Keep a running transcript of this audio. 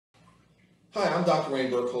Hi, I'm Dr.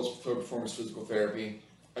 Wayne Burkholz with Pro Performance Physical Therapy.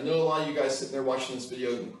 I know a lot of you guys sitting there watching this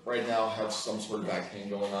video right now have some sort of back pain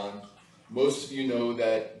going on. Most of you know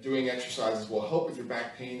that doing exercises will help with your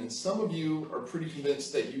back pain, and some of you are pretty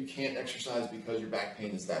convinced that you can't exercise because your back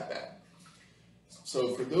pain is that bad. So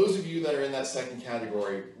for those of you that are in that second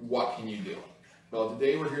category, what can you do? Well,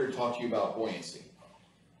 today we're here to talk to you about buoyancy.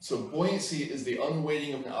 So buoyancy is the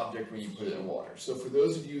unweighting of an object when you put it in water. So for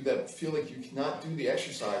those of you that feel like you cannot do the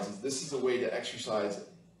exercises, this is a way to exercise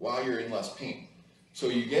while you're in less pain. So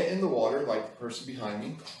you get in the water, like the person behind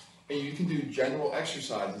me, and you can do general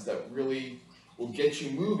exercises that really will get you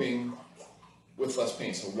moving with less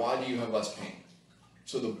pain. So why do you have less pain?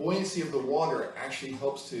 So the buoyancy of the water actually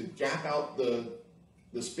helps to gap out the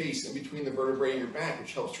space in between the vertebrae and your back,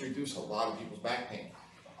 which helps to reduce a lot of people's back pain.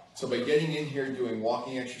 So by getting in here, doing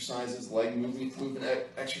walking exercises, leg movement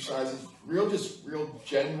exercises, real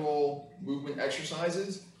general movement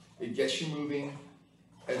exercises, it gets you moving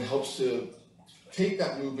and helps to take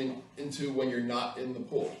that movement into when you're not in the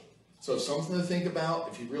pool. So something to think about.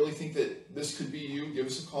 If you really think that this could be you, give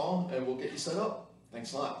us a call and we'll get you set up.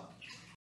 Thanks a lot.